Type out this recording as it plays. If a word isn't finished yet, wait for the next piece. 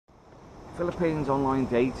Philippines online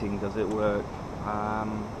dating, does it work? I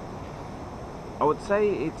would say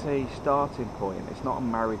it's a starting point. It's not a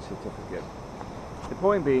marriage certificate. The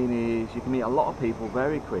point being is you can meet a lot of people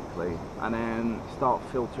very quickly and then start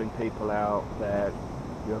filtering people out that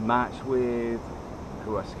you're matched with,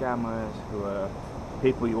 who are scammers, who are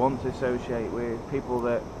people you want to associate with, people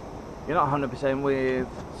that you're not 100% with,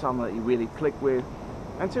 some that you really click with,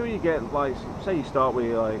 until you get, like, say you start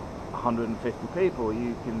with like 150 people,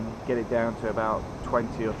 you can get it down to about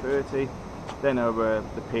 20 or 30. Then over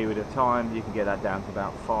the period of time you can get that down to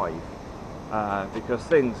about 5, because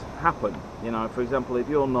things happen. You know, for example, if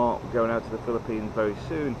you're not going out to the Philippines very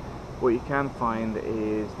soon, what you can find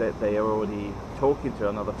is that they are already talking to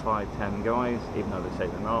another 5-10 guys, even though they say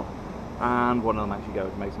they're not, and one of them actually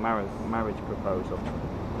goes and makes a marriage proposal.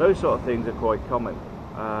 Those sort of things are quite common.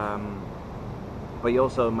 But you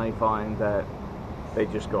also may find that they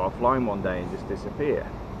just go offline one day and just disappear.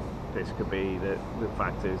 This could be that the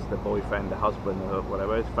fact is the boyfriend, the husband, or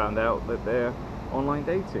whatever has found out that they're online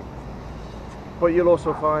dating. But you'll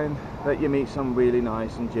also find that you meet some really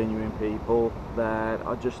nice and genuine people that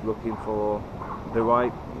are just looking for the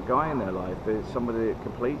right guy in their life. There's somebody that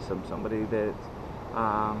completes them, somebody that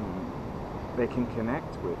they can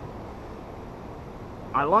connect with.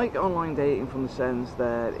 I like online dating from the sense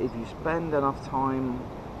that if you spend enough time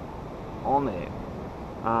on it,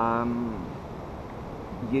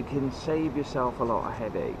 you can save yourself a lot of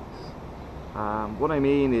headaches. What I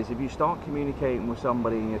mean is, if you start communicating with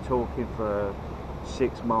somebody and you're talking for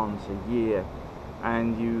 6 months, a year,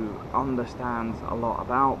 and you understand a lot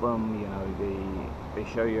about them, you know, they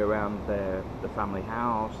show you around the family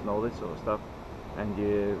house and all this sort of stuff, and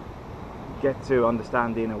you get to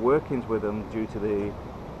understand the inner workings with them due to the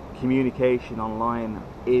communication online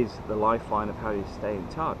is the lifeline of how you stay in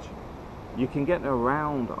touch. You can get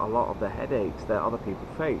around a lot of the headaches that other people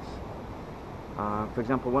face. For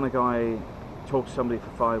example, when a guy talks to somebody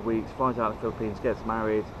for 5 weeks, flies out of the Philippines, gets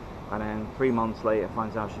married, and then 3 months later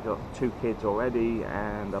finds out she's got 2 kids already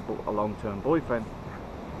and a long-term boyfriend,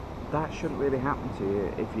 that shouldn't really happen to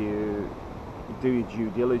you if you do your due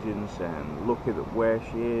diligence and look at where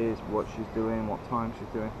she is, what she's doing, what time she's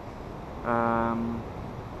doing,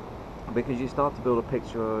 because you start to build a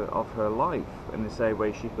picture of her life in the same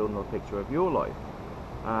way she's building a picture of your life.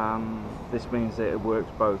 This means that it works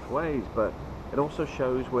both ways, but it also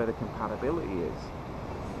shows where the compatibility is.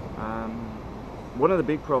 One of the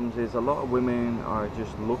big problems is a lot of women are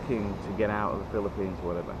just looking to get out of the Philippines or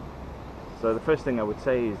whatever. So the first thing I would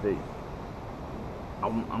say is that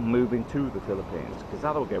I'm moving to the Philippines, because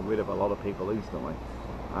that'll get rid of a lot of people instantly.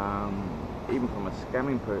 Even from a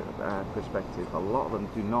scamming perspective, a lot of them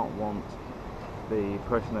do not want the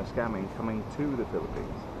person they're scamming coming to the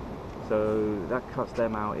Philippines, so that cuts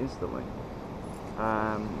them out instantly.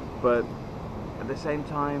 But at the same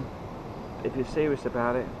time, if you're serious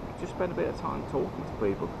about it, just spend a bit of time talking to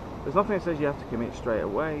people. There's nothing that says you have to commit straight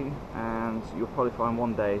away, and you'll probably find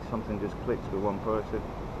one day something just clicks with one person,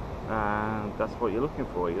 and that's what you're looking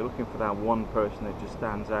for. You're looking for that one person that just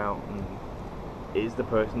stands out and is the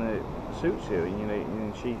person that suits you, and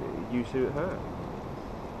you suit her.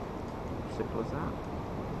 Simple as that.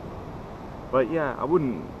 But yeah, I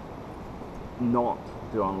wouldn't not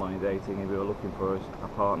do online dating if you were looking for a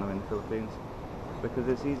partner in the Philippines, because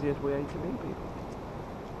it's the easiest way to meet people.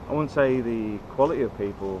 I wouldn't say the quality of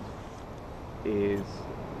people is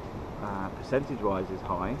percentage-wise is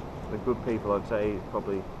high. The good people, I'd say,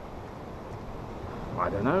 probably, I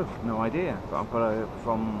don't know, no idea. But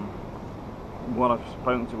from what I've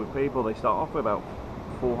spoken to with people, they start off with about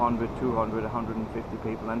 400, 200, 150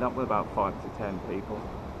 people, end up with about 5 to 10 people.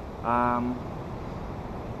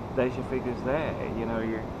 There's your figures there. You know,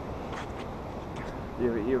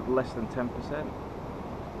 you're less than 10%.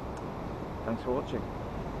 Thanks for watching.